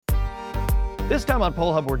This time on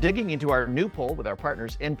Poll Hub, we're digging into our new poll with our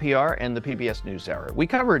partners NPR and the PBS NewsHour. We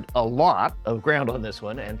covered a lot of ground on this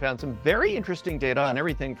one and found some very interesting data on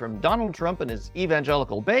everything from Donald Trump and his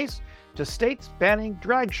evangelical base to states banning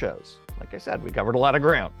drag shows. Like I said, we covered a lot of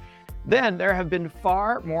ground. Then there have been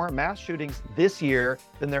far more mass shootings this year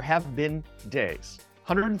than there have been days.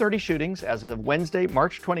 130 shootings as of Wednesday,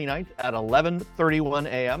 March 29th at 11:31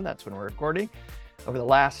 a.m. That's when we're recording, over the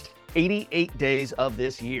last 88 days of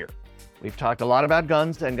this year. We've talked a lot about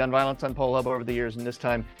guns and gun violence on Poll Hub over the years, and this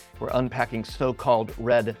time we're unpacking so-called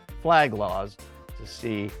red flag laws to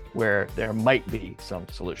see where there might be some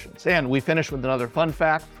solutions. And we finish with another fun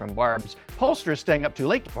fact from Barb's pollsters staying up too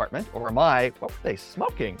late department, or my, what were they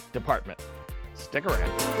smoking department. Stick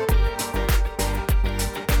around.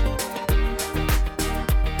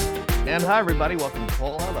 And hi, everybody. Welcome to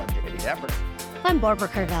Poll Hub. I'm J.D. Dapper. I'm Barbara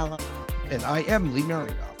Carvalho. And I am Lee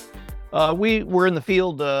Merriott. We were in the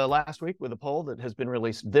field last week with a poll that has been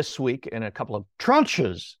released this week in a couple of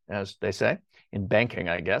tranches, as they say, in banking,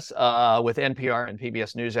 I guess, with NPR and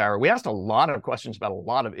PBS NewsHour. We asked a lot of questions about a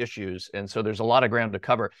lot of issues, and so there's a lot of ground to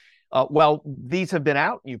cover. Well, these have been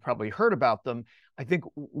out. You've probably heard about them. I think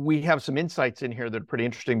we have some insights in here that are pretty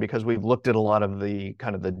interesting because we've looked at a lot of the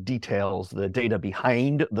kind of the details, the data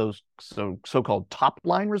behind those so-called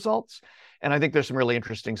top-line results. And I think there's some really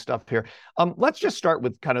interesting stuff here. Let's just start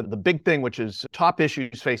with kind of the big thing, which is top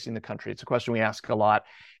issues facing the country. It's a question we ask a lot.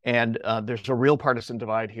 And there's a real partisan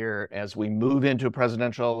divide here as we move into a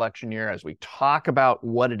presidential election year, as we talk about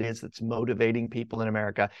what it is that's motivating people in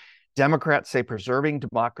America. Democrats say preserving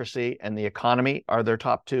democracy and the economy are their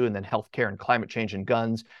top two, and then healthcare and climate change and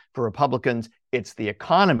guns. For Republicans, it's the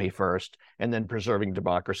economy first, and then preserving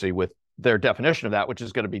democracy with their definition of that, which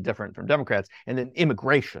is going to be different from Democrats, and then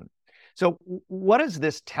immigration. So what does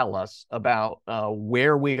this tell us about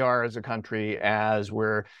where we are as a country as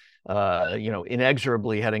we're,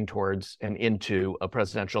 inexorably heading towards and into a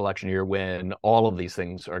presidential election year when all of these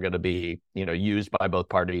things are going to be, used by both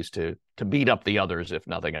parties to beat up the others, if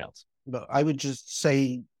nothing else? But I would just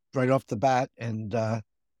say right off the bat, and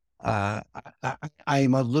I'm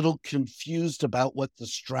a little confused about what the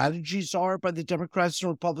strategies are by the Democrats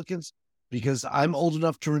and Republicans, because I'm old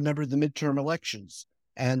enough to remember the midterm elections.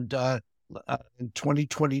 And in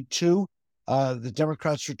 2022, the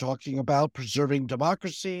Democrats were talking about preserving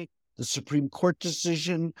democracy, the Supreme Court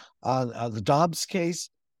decision, the Dobbs case,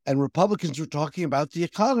 and Republicans were talking about the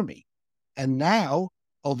economy. And now,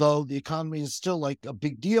 although the economy is still like a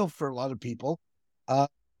big deal for a lot of people, the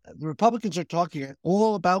Republicans are talking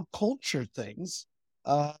all about culture things,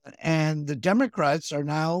 and the Democrats are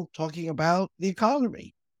now talking about the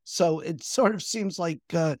economy. So it sort of seems like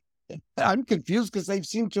I'm confused because they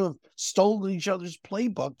seem to have stolen each other's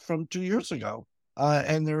playbook from 2 years ago,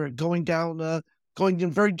 and they're going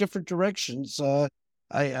in very different directions.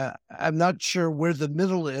 I'm not sure where the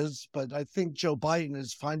middle is, but I think Joe Biden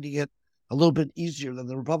is finding it a little bit easier than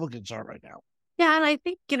the Republicans are right now. Yeah, and I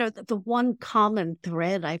think, the one common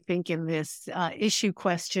thread, I think, in this issue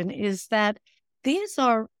question is that these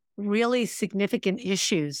are really significant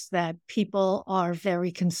issues that people are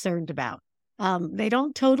very concerned about. They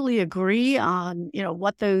don't totally agree on,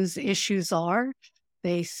 what those issues are.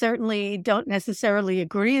 They certainly don't necessarily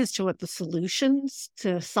agree as to what the solutions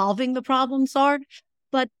to solving the problems are.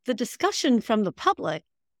 But the discussion from the public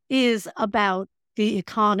is about the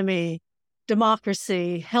economy,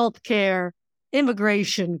 democracy, healthcare,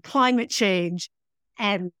 immigration, climate change.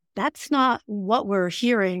 And that's not what we're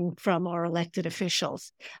hearing from our elected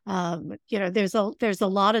officials. There's a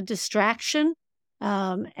lot of distraction.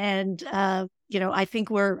 I think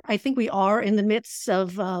we are in the midst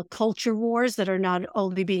of culture wars that are not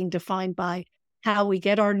only being defined by how we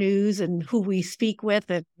get our news and who we speak with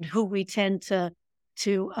and who we tend to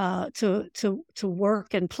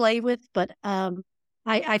work and play with, but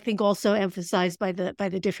I think also emphasized by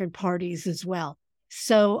the different parties as well.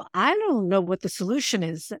 So I don't know what the solution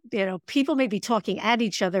is. People may be talking at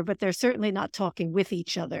each other, but they're certainly not talking with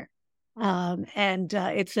each other.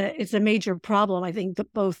 It's a major problem, I think,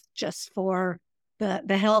 both just for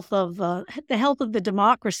the health of the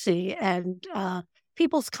democracy and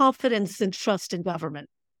people's confidence and trust in government.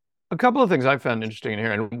 A couple of things I found interesting in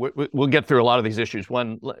here, and we'll get through a lot of these issues.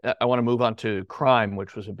 One, I want to move on to crime,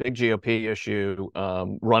 which was a big GOP issue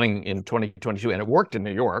running in 2022, and it worked in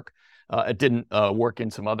New York. It didn't work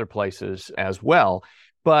in some other places as well.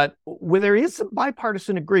 But where there is some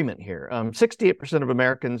bipartisan agreement here, 68% of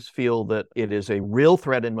Americans feel that it is a real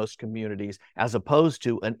threat in most communities, as opposed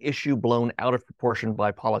to an issue blown out of proportion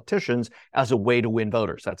by politicians as a way to win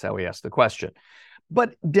voters. That's how we asked the question.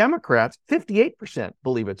 But Democrats, 58%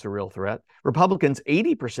 believe it's a real threat. Republicans,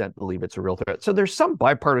 80% believe it's a real threat. So there's some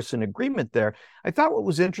bipartisan agreement there. I thought what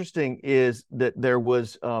was interesting is that there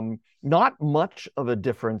was not much of a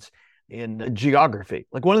difference in geography.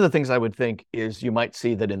 Like, one of the things I would think is you might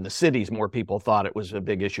see that in the cities, more people thought it was a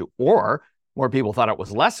big issue, or more people thought it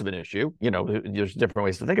was less of an issue. There's different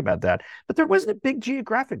ways to think about that. But there wasn't a big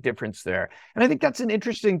geographic difference there. And I think that's an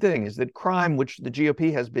interesting thing, is that crime, which the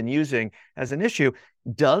GOP has been using as an issue,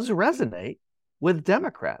 does resonate with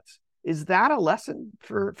Democrats. Is that a lesson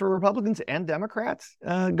for Republicans and Democrats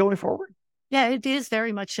going forward? Yeah, it is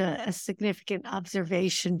very much a significant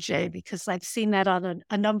observation, Jay, because I've seen that on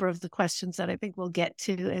a number of the questions that I think we'll get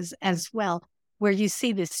to as well, where you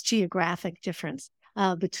see this geographic difference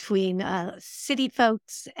between city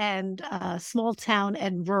folks and small town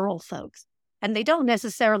and rural folks. And they don't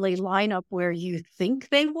necessarily line up where you think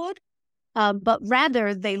they would, but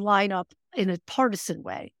rather they line up in a partisan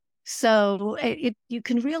way. So you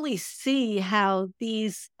can really see how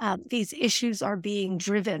these issues are being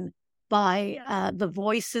driven by the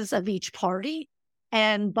voices of each party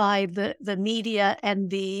and by the media and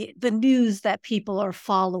the news that people are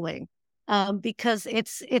following, because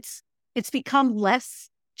it's become less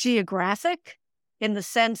geographic in the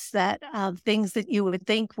sense that things that you would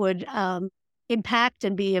think would impact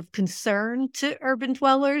and be of concern to urban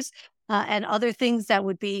dwellers and other things that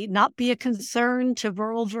would not be a concern to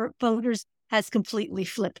rural voters has completely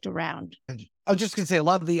flipped around. I was just going to say, a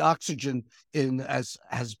lot of the oxygen, as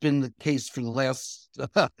has been the case for the last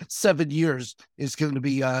 7 years, is going to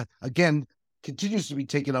be, again, continues to be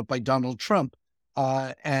taken up by Donald Trump.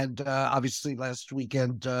 And obviously last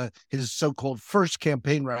weekend, his so-called first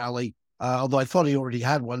campaign rally, although I thought he already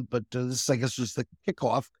had one, but this, I guess, was the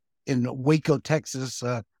kickoff in Waco, Texas,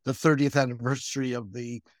 the 30th anniversary of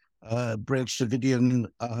the Branch Davidian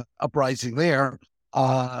uprising there.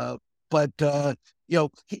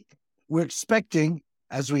 We're expecting,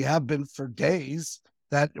 as we have been for days,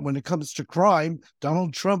 that when it comes to crime,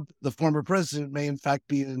 Donald Trump, the former president, may in fact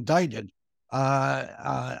be indicted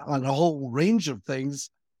on a whole range of things,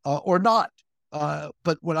 or not.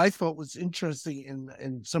 But what I thought was interesting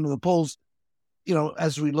in some of the polls,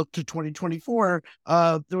 as we look to 2024,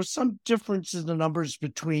 there was some difference in the numbers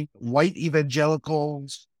between white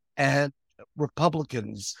evangelicals and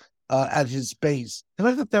Republicans at his base. And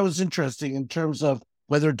I thought that was interesting in terms of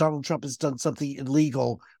whether Donald Trump has done something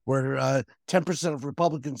illegal, where 10% of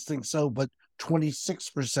Republicans think so, but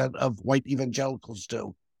 26% of white evangelicals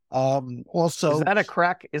do. Also, is that a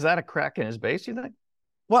crack in his base, you think?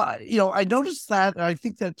 Well, I noticed that, and I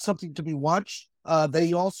think that's something to be watched.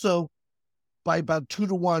 They also, by about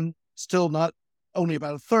 2-1, still not only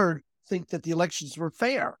about a third, think that the elections were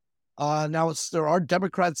fair. Now there are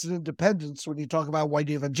Democrats and independents when you talk about white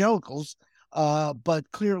evangelicals,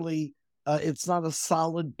 but clearly it's not a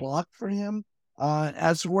solid block for him,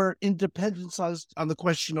 as were independents on the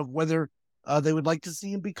question of whether they would like to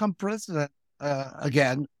see him become president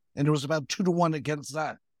again. And it was about 2-1 against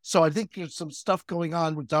that. So I think there's some stuff going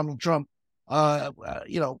on with Donald Trump. Very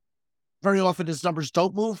often his numbers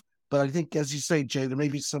don't move, but I think, as you say, Jay, there may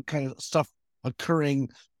be some kind of stuff occurring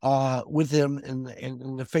with him in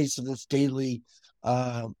the face of this daily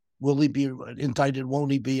will he be indicted,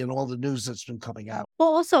 won't he be, and all the news that's been coming out.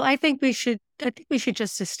 Well, also, I think we should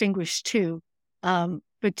just distinguish too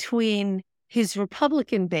between his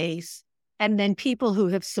Republican base and then people who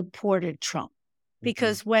have supported Trump.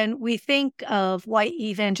 Because when we think of white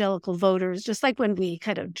evangelical voters, just like when we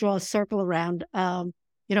kind of draw a circle around,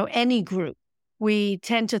 any group, we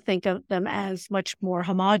tend to think of them as much more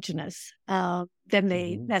homogenous than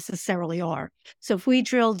they necessarily are. So if we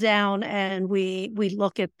drill down and we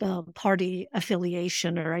look at the party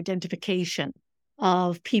affiliation or identification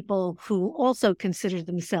of people who also consider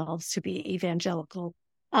themselves to be evangelical,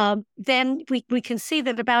 then we can see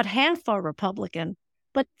that about half are Republican.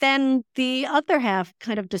 But then the other half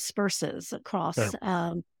kind of disperses across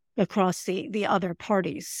the other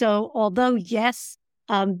parties. So although, yes,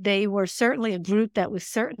 they were certainly a group that was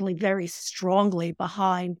certainly very strongly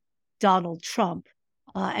behind Donald Trump,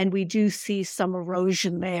 and we do see some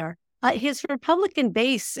erosion there, his Republican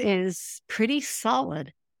base is pretty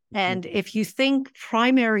solid. And if you think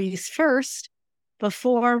primaries first,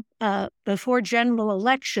 before general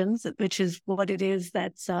elections, which is what it is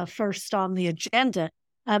that's first on the agenda,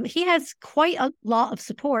 he has quite a lot of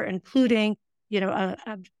support, including,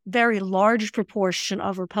 a very large proportion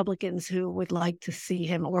of Republicans who would like to see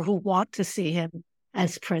him or who want to see him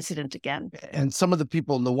as president again. And some of the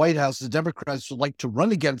people in the White House, the Democrats, would like to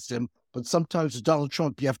run against him, but sometimes with Donald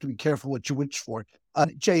Trump, you have to be careful what you wish for.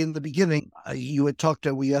 Jay, in the beginning, you had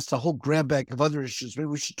we asked a whole grab bag of other issues. Maybe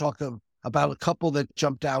we should talk about a couple that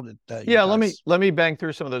jumped out at yeah, let me bang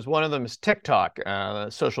through some of those. One of them is TikTok, a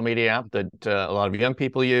social media app that a lot of young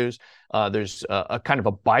people use. There's a kind of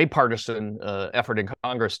a bipartisan effort in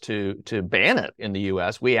Congress to ban it in the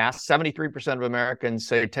U.S. We asked 73% of Americans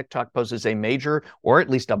say TikTok poses a major or at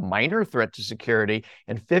least a minor threat to security,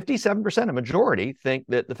 and 57%, a majority, think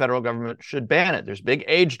that the federal government should ban it. There's a big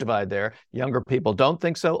age divide there. Younger people don't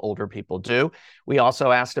think so. Older people do. We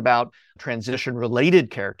also asked about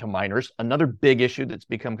transition-related care to minors, another big issue that's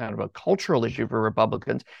become kind of a cultural issue for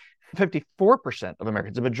Republicans. 54% of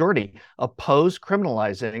Americans, a majority, oppose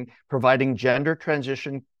criminalizing providing gender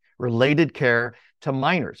transition-related care to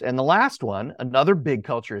minors. And the last one, another big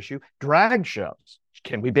culture issue, drag shows.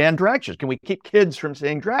 Can we ban drag shows? Can we keep kids from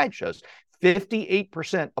seeing drag shows?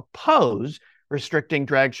 58% oppose restricting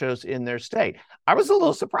drag shows in their state. I was a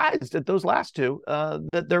little surprised at those last two,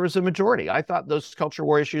 that there was a majority. I thought those culture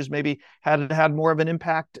war issues maybe had more of an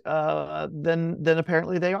impact than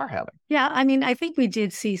apparently they are having. Yeah, I mean, I think we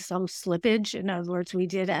did see some slippage. In other words, we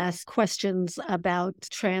did ask questions about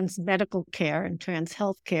trans medical care and trans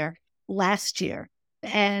health care last year.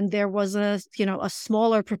 And there was a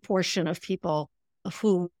smaller proportion of people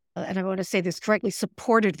who, and I want to say this correctly,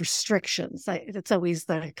 supported restrictions. It's always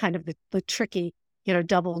the kind of the tricky,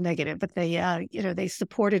 double negative, but they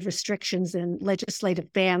supported restrictions and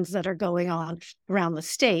legislative bans that are going on around the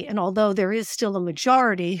state. And although there is still a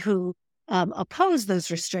majority who oppose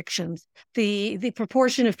those restrictions, the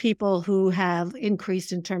proportion of people who have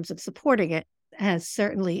increased in terms of supporting it has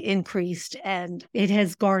certainly increased, and it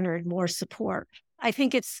has garnered more support. I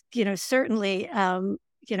think it's, certainly, an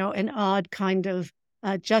odd kind of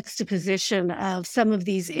juxtaposition of some of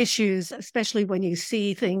these issues, especially when you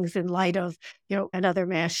see things in light of, another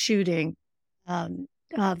mass shooting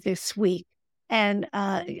this week. And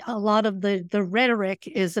a lot of the rhetoric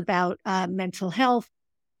is about mental health.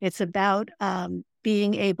 It's about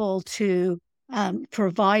being able to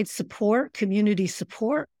provide support, community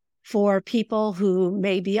support for people who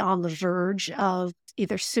may be on the verge of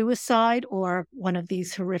either suicide or one of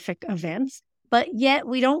these horrific events. But yet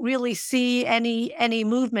we don't really see any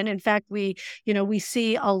movement. In fact, we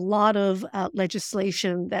see a lot of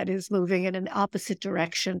legislation that is moving in an opposite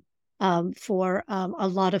direction for a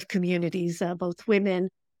lot of communities, both women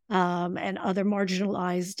and other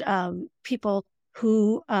marginalized people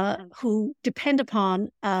who depend upon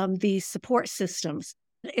these support systems.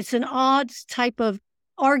 It's an odd type of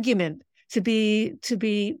argument to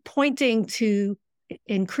be pointing to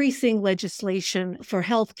increasing legislation for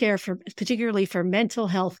healthcare, particularly for mental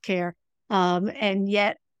health care, and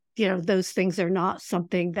yet those things are not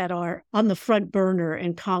something that are on the front burner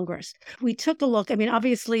in Congress. We took a look. I mean,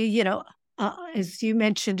 obviously, as you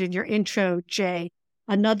mentioned in your intro, Jay,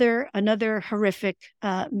 another horrific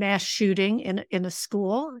mass shooting in a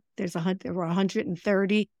school. There were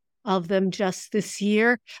 130 of them just this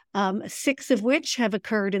year, 6 of which have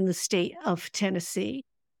occurred in the state of Tennessee.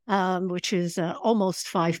 Which is almost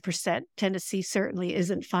 5%. Tennessee certainly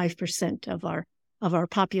isn't 5% of our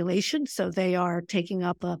population, so they are taking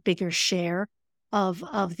up a bigger share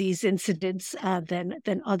of these incidents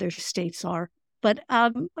than other states are. But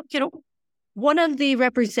one of the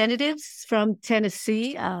representatives from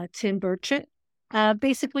Tennessee, Tim Burchett,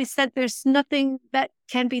 basically said there's nothing that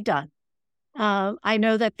can be done. I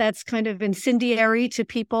know that that's kind of incendiary to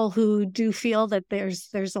people who do feel that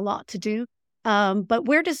there's a lot to do. But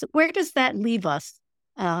where does that leave us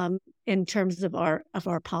in terms of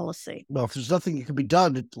our policy? Well, if there's nothing that can be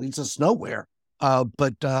done, it leads us nowhere.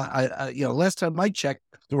 But last time I checked,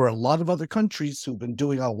 there were a lot of other countries who've been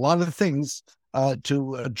doing a lot of things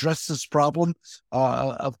to address this problem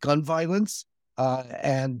of gun violence,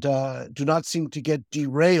 and do not seem to get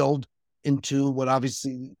derailed into what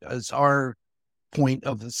obviously is our point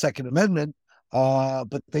of the Second Amendment.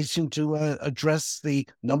 But they seem to address the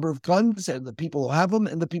number of guns and the people who have them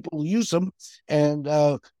and the people who use them. And,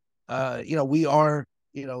 we are,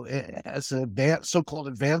 as a so-called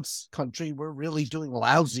advanced country, we're really doing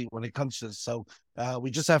lousy when it comes to this. So we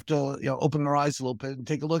just have to, open our eyes a little bit and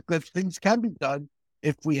take a look that things can be done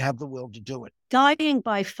if we have the will to do it. Dying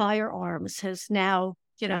by firearms has now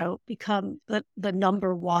become the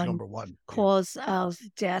number one cause of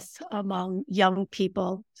death among young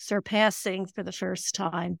people, surpassing for the first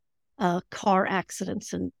time car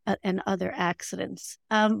accidents and other accidents.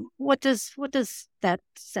 What does that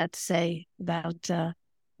say about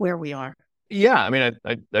where we are? Yeah, I mean,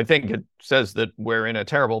 I think it says that we're in a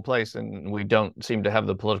terrible place and we don't seem to have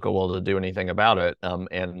the political will to do anything about it.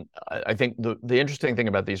 And I think the interesting thing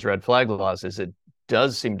about these red flag laws is it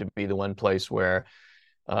does seem to be the one place where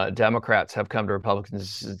Democrats have come to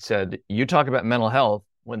Republicans and said, you talk about mental health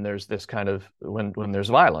when there's this kind of when there's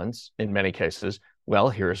violence in many cases. Well,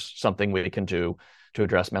 here's something we can do to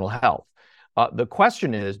address mental health. The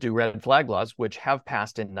question is, do red flag laws, which have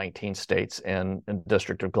passed in 19 states and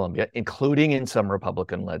District of Columbia, including in some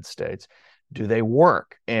Republican-led states, do they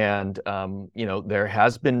work? And, there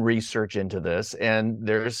has been research into this, and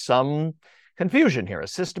there's some confusion here. A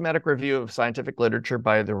systematic review of scientific literature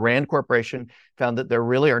by the RAND Corporation found that there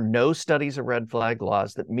really are no studies of red flag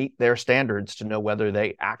laws that meet their standards to know whether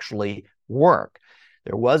they actually work.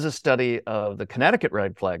 There was a study of the Connecticut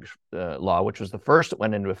red flag law, which was the first that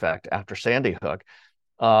went into effect after Sandy Hook.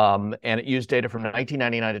 And it used data from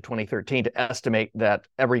 1999 to 2013 to estimate that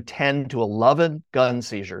every 10 to 11 gun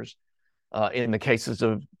seizures in the cases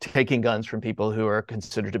of taking guns from people who are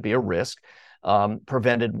considered to be a risk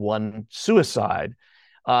prevented one suicide.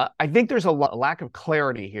 I think there's a lack of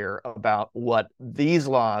clarity here about what these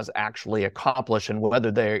laws actually accomplish and whether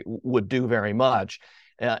they would do very much.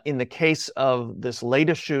 In the case of this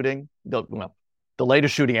latest shooting, the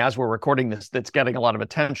latest shooting as we're recording this, that's getting a lot of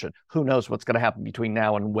attention. Who knows what's going to happen between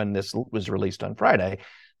now and when this was released on Friday?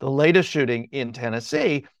 The latest shooting in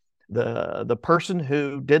Tennessee, the person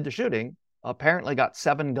who did the shooting apparently got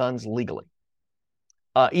 7 guns legally,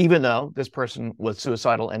 even though this person was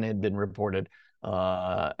suicidal and had been reported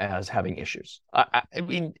as having issues. I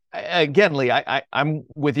mean, again, Lee, I'm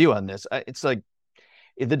with you on this. It's like,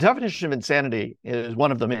 the definition of insanity is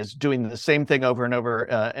one of them is doing the same thing over and over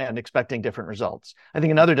and expecting different results. I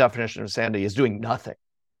think another definition of insanity is doing nothing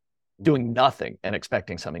and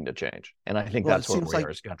expecting something to change. And I think that's where we are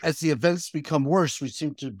as a country. As the events become worse, we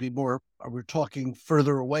seem to be we're talking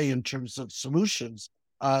further away in terms of solutions.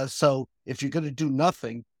 So if you're going to do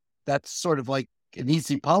nothing, that's sort of like an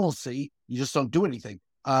easy policy. You just don't do anything.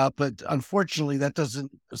 But unfortunately, that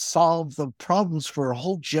doesn't solve the problems for a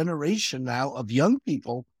whole generation now of young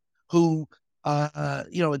people who,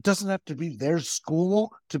 it doesn't have to be their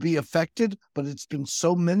school to be affected, but it's been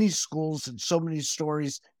so many schools and so many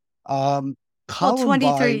stories. Columbine,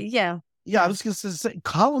 23, yeah. Yeah, I was going to say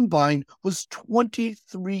Columbine was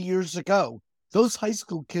 23 years ago. Those high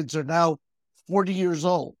school kids are now 40 years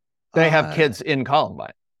old. They have kids in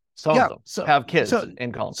Columbine. Some of them have kids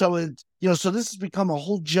in Columbine. So so this has become a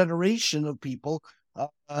whole generation of people.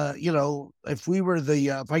 If we were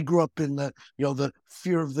if I grew up in the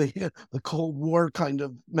fear of the Cold War kind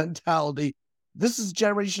of mentality, this is a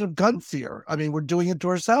generation of gun fear. I mean, we're doing it to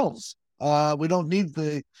ourselves. We don't need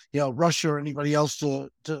Russia or anybody else to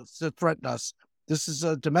threaten us. This is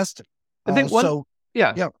domestic. I think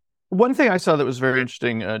one thing I saw that was very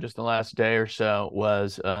interesting just the last day or so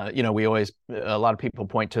was, a lot of people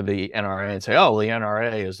point to the NRA and say, oh, the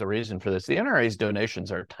NRA is the reason for this. The NRA's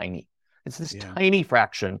donations are tiny. It's this tiny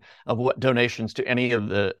fraction of what donations to any of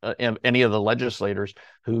the legislators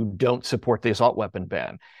who don't support the assault weapon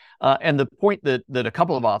ban. And the point that a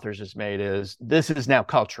couple of authors has made is this is now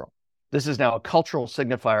cultural. This is now a cultural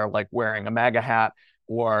signifier like wearing a MAGA hat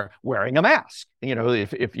or wearing a mask.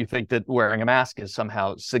 If you think that wearing a mask is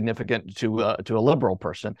somehow significant to a liberal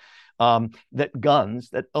person,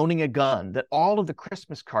 that owning a gun, that all of the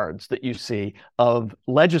Christmas cards that you see of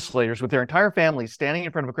legislators with their entire family standing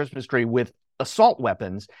in front of a Christmas tree with assault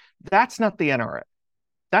weapons, that's not the NRA.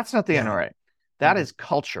 That's not the NRA. That is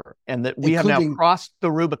culture. And that we have now crossed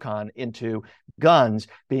the Rubicon into guns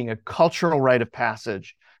being a cultural rite of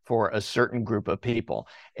passage for a certain group of people.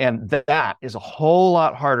 And that is a whole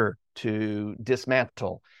lot harder to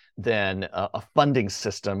dismantle than a funding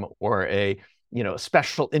system or a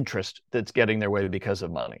special interest that's getting their way because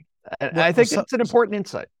of money. And I think it's an important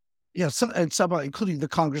insight. Yeah, some, including the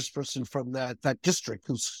congressperson from that district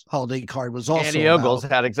whose holiday card was also Andy Ogles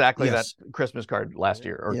had exactly that Christmas card last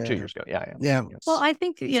year or 2 years ago. Yeah. Well, I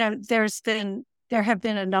think there have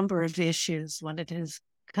been a number of issues when it has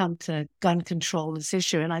come to gun control, this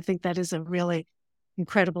issue, and I think that is a really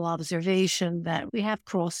incredible observation that we have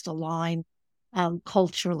crossed a line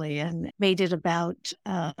culturally and made it about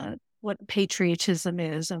what patriotism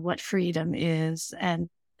is and what freedom is, and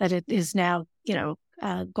that it is now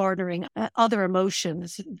garnering other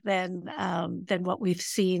emotions than what we've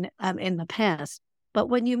seen in the past. But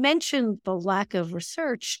when you mentioned the lack of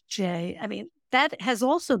research, Jay, I mean, that has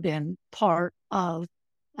also been part of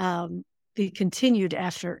the continued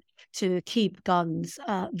effort to keep guns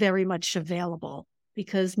very much available,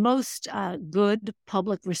 because most good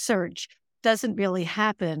public research doesn't really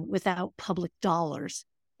happen without public dollars.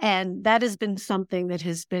 And that has been something that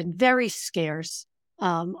has been very scarce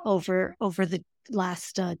over the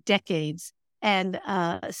last decades. And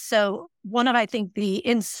so one of, I think, the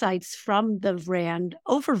insights from the RAND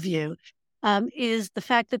overview is the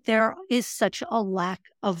fact that there is such a lack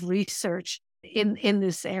of research in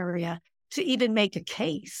this area to even make a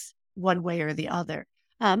case one way or the other.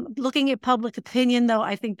 Looking at public opinion, though,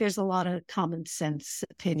 I think there's a lot of common sense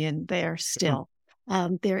opinion there still.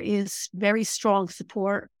 There is very strong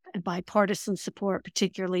support and bipartisan support,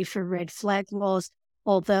 particularly for red flag laws,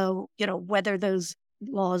 although, whether those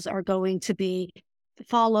laws are going to be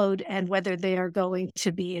followed and whether they are going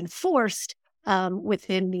to be enforced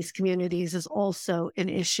within these communities is also an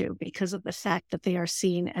issue because of the fact that they are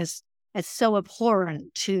seen as so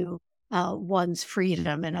abhorrent to one's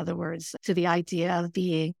freedom. In other words, to the idea of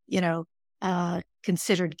being,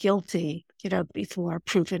 considered guilty, before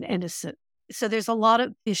proven innocent. So there's a lot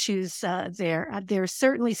of issues there. There's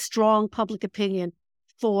certainly strong public opinion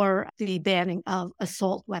for the banning of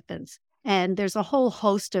assault weapons. And there's a whole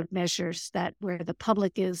host of measures where the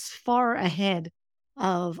public is far ahead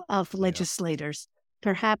of legislators.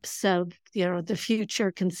 Perhaps the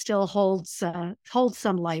future can still hold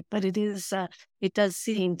some light, but it does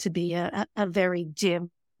seem to be a very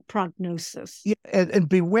dim prognosis. Yeah, and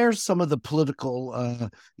beware some of the political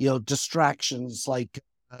distractions. Like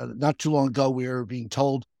not too long ago, we were being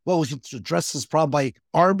told, well, we should address this problem by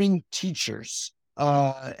arming teachers.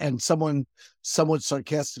 And someone somewhat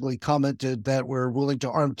sarcastically commented that we're willing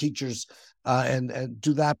to arm teachers and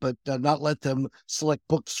do that, but not let them select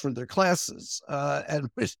books for their classes. And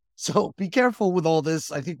so be careful with all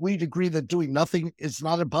this. I think we'd agree that doing nothing is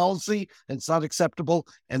not a policy and it's not acceptable.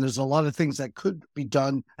 And there's a lot of things that could be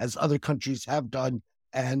done as other countries have done.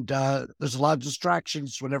 And there's a lot of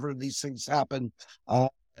distractions whenever these things happen.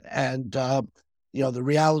 The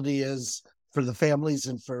reality is, for the families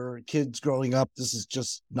and for kids growing up, this is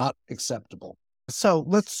just not acceptable. So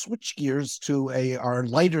let's switch gears to our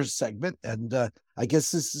lighter segment. And I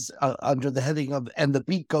guess this is under the heading of And the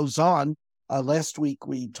Beat Goes On. Last week,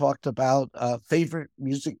 we talked about favorite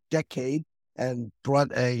music decade and brought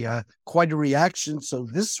quite a reaction. So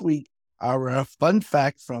this week, our fun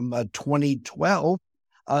fact from 2012,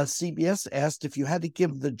 CBS asked if you had to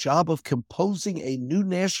give the job of composing a new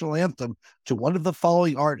national anthem to one of the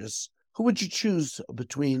following artists, who would you choose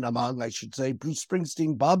among, Bruce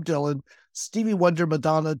Springsteen, Bob Dylan, Stevie Wonder,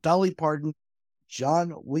 Madonna, Dolly Parton,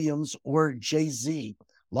 John Williams, or Jay-Z?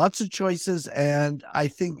 Lots of choices, and I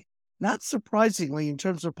think, not surprisingly, in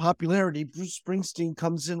terms of popularity, Bruce Springsteen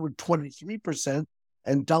comes in with 23%,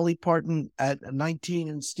 and Dolly Parton at 19%,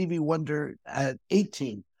 and Stevie Wonder at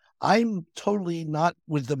 18%. I'm totally not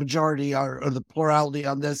with the majority or the plurality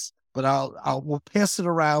on this, but we'll pass it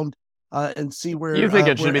around. And see where you think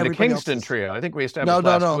it should be the Kingston Trio. I think we established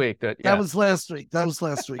last week that was last week. That was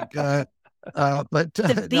last week. But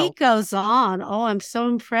the beat goes on. Oh, I'm so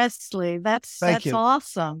impressed, Lee. That's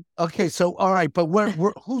awesome. Okay, so all right, but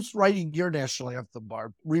who's writing your national anthem,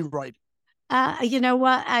 Barb? Rewrite. You know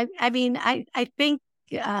what? I think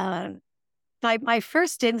my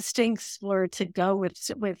first instincts were to go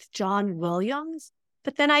with John Williams,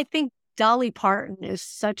 but then I think Dolly Parton is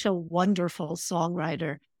such a wonderful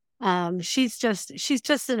songwriter. She's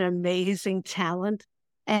just an amazing talent.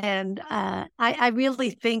 And I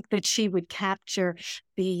really think that she would capture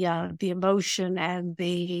the emotion and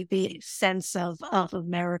the sense of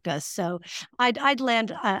America. So I'd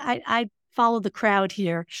follow the crowd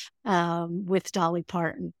here with Dolly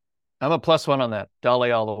Parton. I'm a +1 on that. Dolly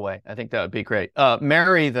all the way. I think that would be great.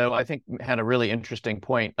 Mary, though, I think had a really interesting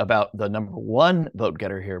point about the number one vote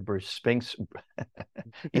getter here, Bruce Springsteen.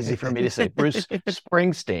 Easy for me to say. Bruce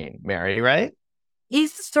Springsteen, Mary, right?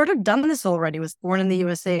 He's sort of done this already. He was born in the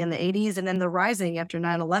USA in the 80s and then the Rising after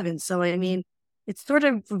 9/11. So, I mean, it's sort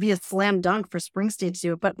of would be a slam dunk for Springsteen to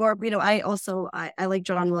do it. But more, I like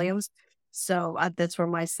John Williams. So that's where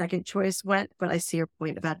my second choice went. But I see your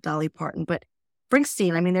point about Dolly Parton. But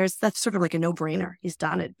Springsteen, I mean, that's sort of like a no-brainer. He's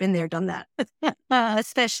done it, been there, done that.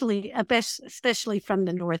 especially from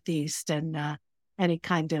the Northeast and any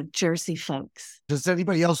kind of Jersey folks. Does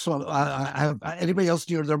anybody else anybody else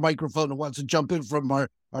near their microphone who wants to jump in from our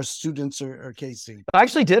students or Casey? I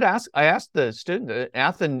actually did ask. I asked the student,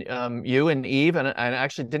 Athen, you and Eve, and I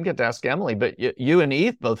actually didn't get to ask Emily, but you and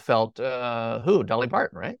Eve both felt Dolly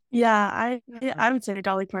Parton, right? Yeah, I would say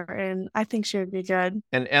Dolly Parton. I think she would be good.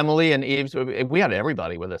 And Emily and Eve, we had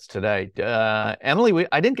everybody with us today. Emily,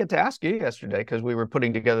 I didn't get to ask you yesterday because we were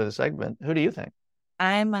putting together the segment. Who do you think?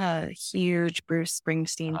 I'm a huge Bruce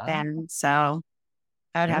Springsteen fan, so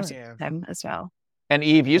I would have to him as well. And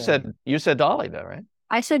Eve, you said Dolly though, right?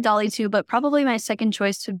 I said Dolly too, but probably my second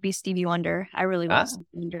choice would be Stevie Wonder. I really love Stevie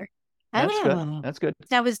Wonder. That's Oh. good. That's good.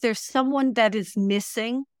 Now, is there someone that is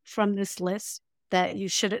missing from this list that you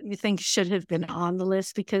think should have been on the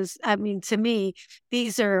list? Because, I mean, to me,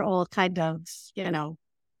 these are all kind of,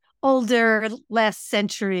 older, last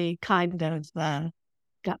century kind of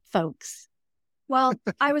got folks. Well,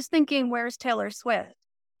 I was thinking, where's Taylor Swift?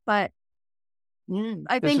 But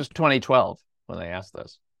I This think was 2012 when they asked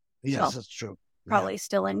this. Yes, Well, that's true. probably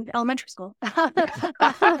still in elementary school.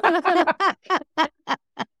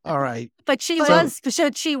 All right. But she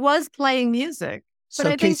was playing music. But I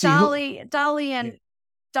think Casey, Dolly and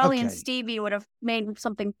Okay. Stevie would have made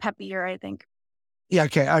something peppier, I think. Yeah,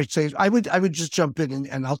 okay. I'd say I would just jump in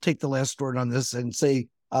and I'll take the last word on this and say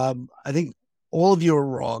I think all of you are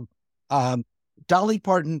wrong. Dolly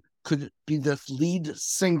Parton could be the lead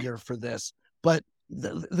singer for this, but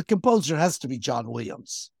the composer has to be John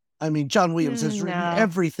Williams. I mean, John Williams has written No.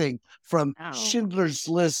 everything from No. Schindler's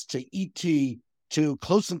List to E.T. to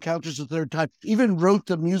Close Encounters of the Third Type, even wrote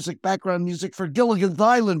the background music for Gilligan's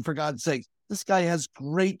Island, for God's sake. This guy has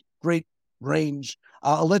great range.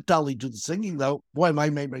 I'll let Dolly do the singing, though. Boy, I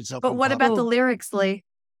made myself. But what about the lyrics, Lee?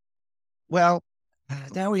 Well,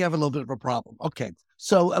 now we have a little bit of a problem. Okay,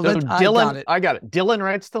 so Dylan, I got it. Dylan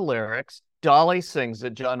writes the lyrics. Dolly sings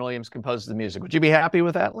it. John Williams composes the music. Would you be happy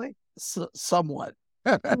with that, Lee? Somewhat.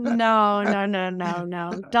 No.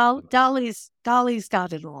 Dolly's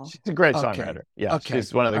got it all. She's a great Okay. songwriter. Yeah, Okay.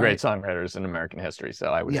 she's one of the All great songwriters in American history. So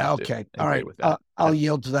I would Yeah, have to okay. agree All right. with that. I'll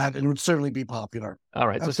yield to that, and it would certainly be popular. All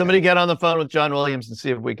right. So Okay. somebody get on the phone with John Williams and see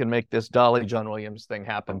if we can make this Dolly John Williams thing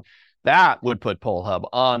happen. That would put Poll Hub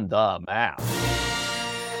on the map.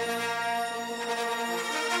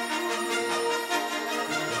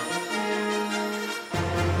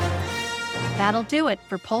 That'll do it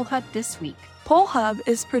for Poll Hub this week. Poll Hub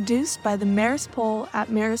is produced by the Marist Poll at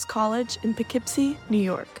Marist College in Poughkeepsie, New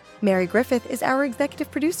York. Mary Griffith is our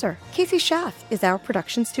executive producer. Casey Schaff is our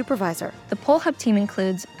production supervisor. The Poll Hub team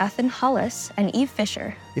includes Ethan Hollis and Eve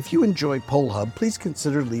Fisher. If you enjoy Poll Hub, please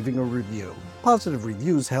consider leaving a review. Positive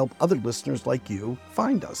reviews help other listeners like you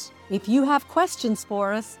find us. If you have questions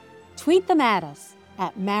for us, tweet them at us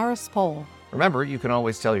at Marist Poll. Remember, you can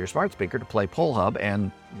always tell your smart speaker to play Poll Hub,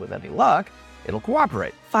 and with any luck, it'll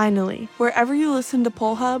cooperate. Finally, wherever you listen to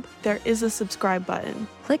Poll Hub, there is a subscribe button.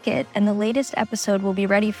 Click it, and the latest episode will be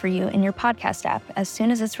ready for you in your podcast app as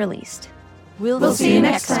soon as it's released. We'll see you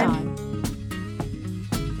next time.